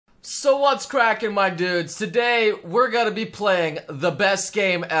So what's cracking, my dudes? Today we're gonna be playing the best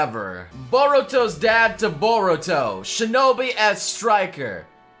game ever. Boruto's dad to Boruto, Shinobi as Striker.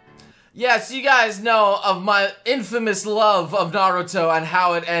 Yes, you guys know of my infamous love of Naruto and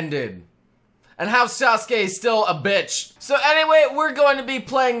how it ended. And how Sasuke is still a bitch. So anyway, we're going to be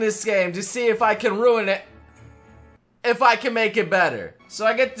playing this game to see if I can ruin it. If I can make it better. So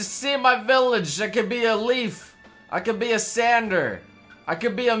I get to see my village. I could be a leaf. I could be a sander. I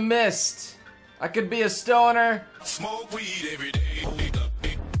could be a mist. I could be a stoner. Smoke weed every day.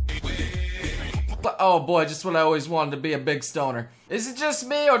 Oh boy, just what I always wanted to be, a big stoner. Is it just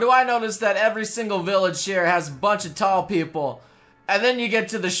me, or do I notice that every single village here has a bunch of tall people, and then you get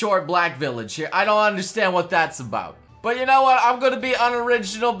to the short black village here? I don't understand what that's about. But you know what? I'm gonna be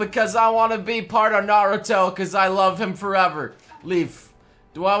unoriginal because I want to be part of Naruto because I love him forever. Leaf.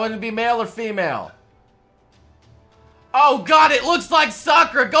 Do I want to be male or female? Oh god, it looks like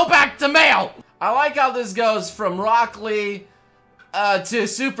Sakura! Go back to male! I like how this goes from Rock Lee to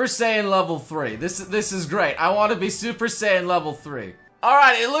Super Saiyan level 3. This is great. I want to be Super Saiyan level 3.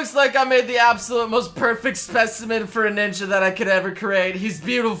 Alright, it looks like I made the absolute most perfect specimen for a ninja that I could ever create. He's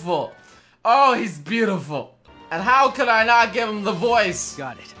beautiful. Oh, he's beautiful. And how could I not give him the voice?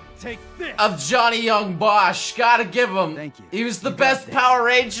 Got it. Take this. Of Johnny Young Bosch. Gotta give him. Thank you. He was the You got best this. Power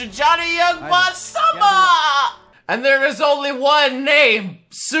Ranger, Johnny Young Bosch Summer! And there is only one name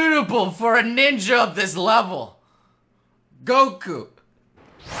suitable for a ninja of this level. Goku.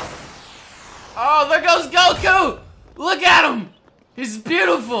 Oh, there goes Goku! Look at him! He's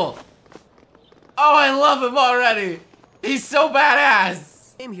beautiful! Oh, I love him already! He's so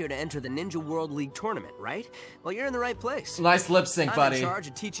badass! I'm here to enter the Ninja World League tournament, right? Well, you're in the right place. Nice lip sync, I'm buddy. in charge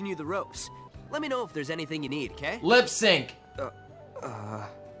of teaching you the ropes. Let me know if there's anything you need, okay? Lip sync.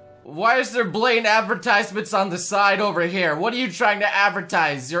 Why is there blatant advertisements on the side over here? What are you trying to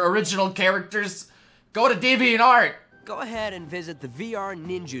advertise? Your original characters? Go to DeviantArt. Go ahead and visit the VR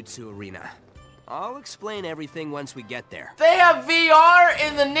Ninjutsu Arena. I'll explain everything once we get there. They have VR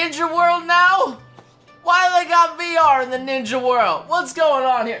in the ninja world now? Why they got VR in the ninja world? What's going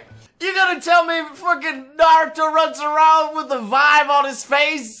on here? You gonna tell me freaking Naruto runs around with a vibe on his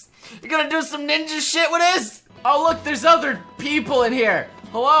face? You gonna do some ninja shit with this? Oh look, there's other people in here.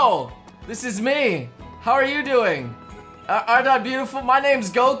 Hello, this is me. How are you doing? Aren't I beautiful? My name's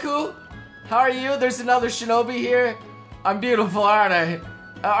Goku. How are you? There's another Shinobi here. I'm beautiful, aren't I?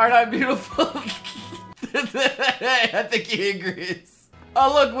 Aren't I beautiful? I think he agrees.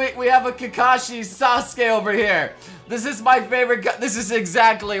 Oh look, we have a Kakashi Sasuke over here. This is my favorite. This is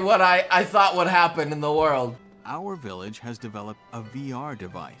exactly what I thought would happen in the world. Our village has developed a VR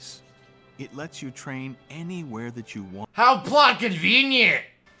device. It lets you train anywhere that you want. How plot convenient.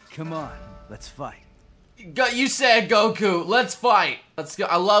 Come on, let's fight. You said Goku. Let's fight. Let's go.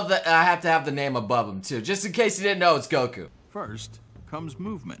 I love that I have to have the name above him too, just in case you didn't know it's Goku. First comes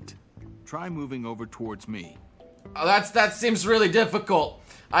movement. Try moving over towards me. Oh, that seems really difficult.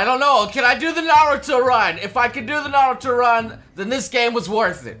 I don't know. Can I do the Naruto run? If I could do the Naruto run, then this game was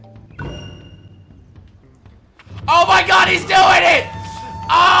worth it. Oh my god, he's doing it!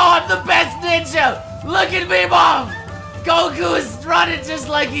 Oh, I'm the best ninja! Look at me, Mom! Goku is running just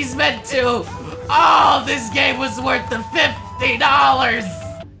like he's meant to. Oh, this game was worth the $50.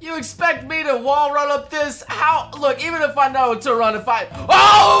 You expect me to wall run up this? How? Look, even if I know to run, if I...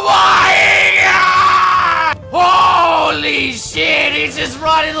 Oh my god! Holy shit, he's just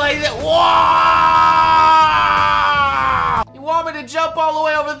running like that. Wow! You want me to jump all the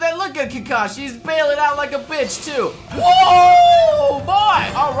way over there? Look at Kakashi, he's bailing out like a bitch too. Whoa,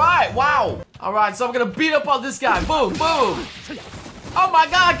 boy! All right, wow. All right, so I'm gonna beat up on this guy. Boom, boom. Oh my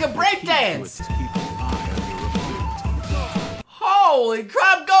god, I can breakdance. Keep an eye on your opponent. Holy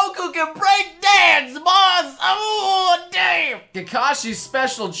crap, Goku can break dance, boss! Oh, damn! Kakashi's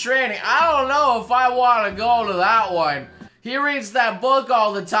special training. I don't know if I want to go to that one. He reads that book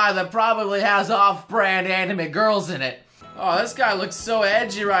all the time that probably has off-brand anime girls in it. Oh, this guy looks so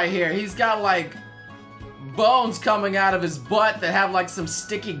edgy right here. He's got, like, bones coming out of his butt that have, like, some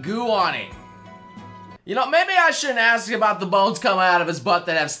sticky goo on it. You know, maybe I shouldn't ask you about the bones coming out of his butt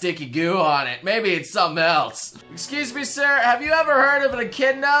that have sticky goo on it. Maybe it's something else. Excuse me, sir, have you ever heard of an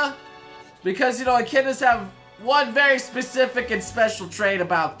echidna? Because, you know, echidnas have one very specific and special trait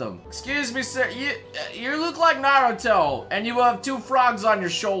about them. Excuse me, sir, you look like Naruto, and you have 2 frogs on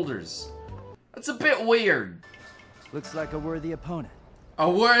your shoulders. That's a bit weird. Looks like a worthy opponent. A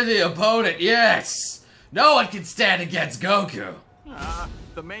worthy opponent, yes! No one can stand against Goku.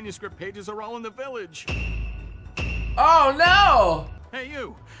 The manuscript pages are all in the village. Oh no! Hey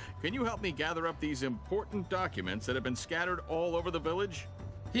you, can you help me gather up these important documents that have been scattered all over the village?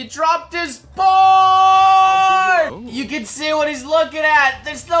 He dropped his board! You can see what he's looking at.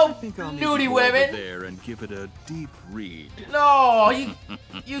 There's no nudie women. There and give it a deep read. No,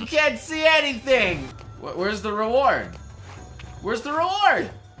 you can't see anything. Where's the reward? Where's the reward?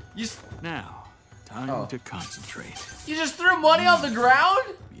 Now, time to concentrate. You just threw money on the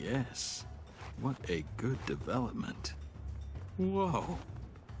ground? Yes. What a good development. Whoa.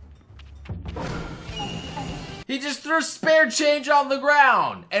 He just threw spare change on the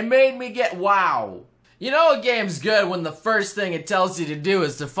ground and made me get wow. You know a game's good when the first thing it tells you to do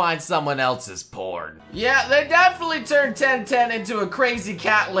is to find someone else's porn. Yeah, they definitely turned 1010 into a crazy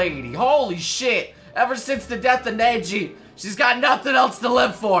cat lady. Holy shit. Ever since the death of Neji, she's got nothing else to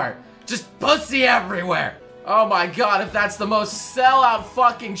live for. Just pussy everywhere. Oh my god, if that's the most sellout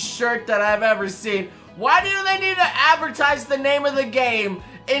fucking shirt that I've ever seen. Why do they need to advertise the name of the game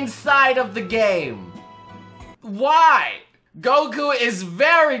inside of the game? Why? Goku is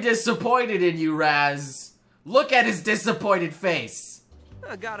very disappointed in you, Raz. Look at his disappointed face.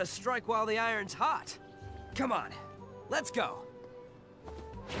 I gotta strike while the iron's hot. Come on, let's go.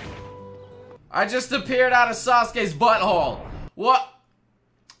 I just appeared out of Sasuke's butthole. What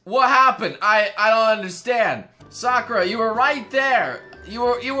happened? I don't understand. Sakura, you were right there.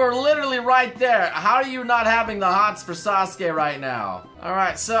 You were literally right there. How are you not having the hots for Sasuke right now?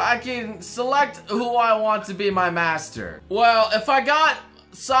 Alright, so I can select who I want to be my master. Well, if I got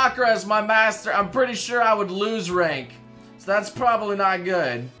Sakura as my master, I'm pretty sure I would lose rank. So that's probably not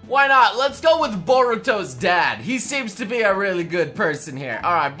good. Why not? Let's go with Boruto's dad. He seems to be a really good person here.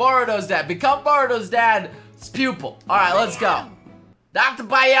 Alright, Boruto's dad. Become Boruto's dad's pupil. Alright, let's go. Dr.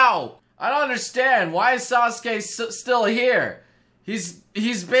 Bayo! I don't understand. Why is Sasuke still here?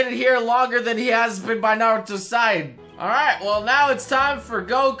 He's been here longer than he has been by Naruto's side. Alright, well now it's time for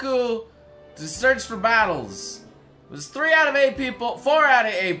Goku to search for battles. It was 3 out of 8 people, 4 out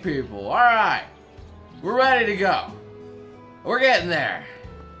of 8 people. Alright. We're ready to go. We're getting there.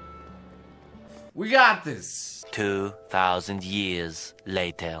 We got this. 2,000 years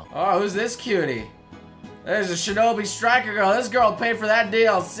later. Oh, who's this cutie? There's a Shinobi striker girl. This girl paid for that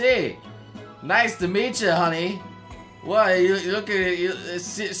DLC. Nice to meet you, honey. What, you look at it,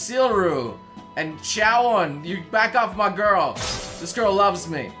 Sealru and Chowon, you back off my girl. This girl loves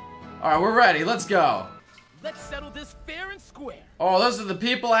me. Alright, we're ready, let's go. Let's settle this fair and square. Oh, those are the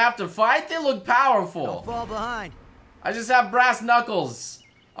people I have to fight? They look powerful. Don't fall behind. I just have brass knuckles.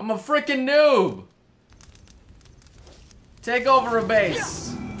 I'm a freaking noob. Take over a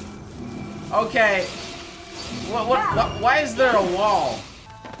base. Okay. Why is there a wall?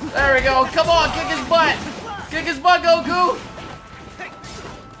 There we go, come on, kick his butt. Kick his butt, Goku!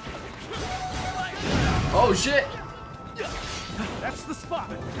 Oh shit! That's the spot.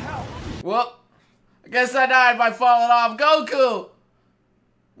 Well, I guess I died by falling off. Goku!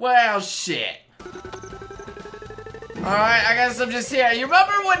 Well, shit. Alright, I guess I'm just here. You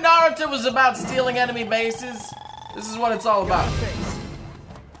remember when Naruto was about stealing enemy bases? This is what it's all about.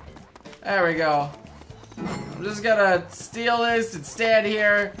 There we go. I'm just gonna steal this and stand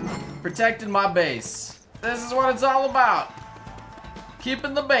here, protecting my base. This is what it's all about.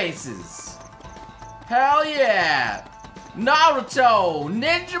 Keeping the bases. Hell yeah. Naruto,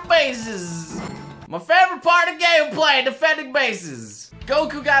 ninja bases. My favorite part of gameplay, defending bases.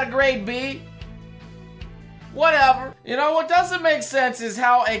 Goku got a grade B. Whatever. You know, what doesn't make sense is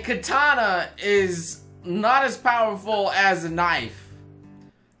how a katana is not as powerful as a knife.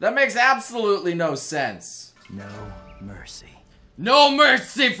 That makes absolutely no sense. No mercy. No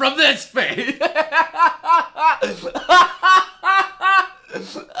mercy from this face.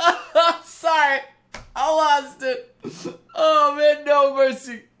 Sorry, I lost it. Oh man, no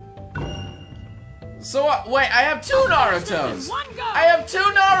mercy. So wait, I have 2 Narutos. I have 2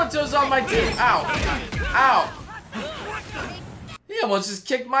 Narutos on my team. Ow, ow. He almost just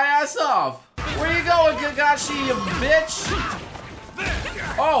kicked my ass off. Where you going, Kakashi, you bitch?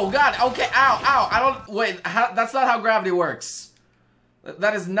 Oh god, okay, ow, ow. I don't, wait, that's not how gravity works.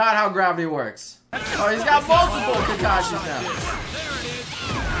 That is not how gravity works. Oh, he's got multiple Kakashis now.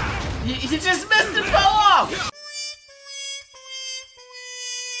 He just missed and fell off!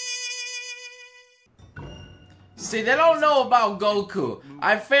 See, they don't know about Goku.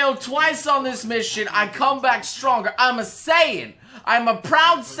 I failed twice on this mission. I come back stronger. I'm a Saiyan. I'm a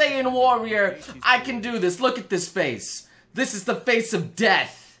proud Saiyan warrior. I can do this. Look at this face. This is the face of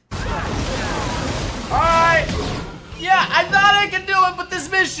death. Alright. Yeah, I thought I could do it, but this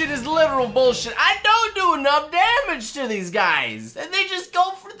mission is literal bullshit. I don't do enough damage to these guys, and they just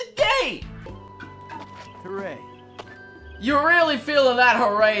go for the gate. Hooray. You're really feeling that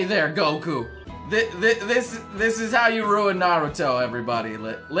hooray there, Goku. This is how you ruin Naruto, everybody.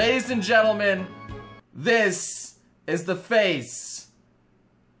 Ladies and gentlemen, this is the face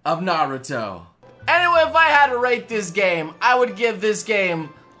of Naruto. Anyway, if I had to rate this game, I would give this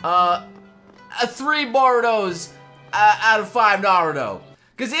game a 3 Borutos out of 5 Naruto.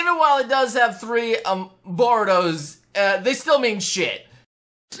 Because even while it does have 3 Borutos, they still mean shit.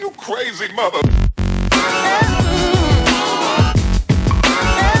 You crazy mother.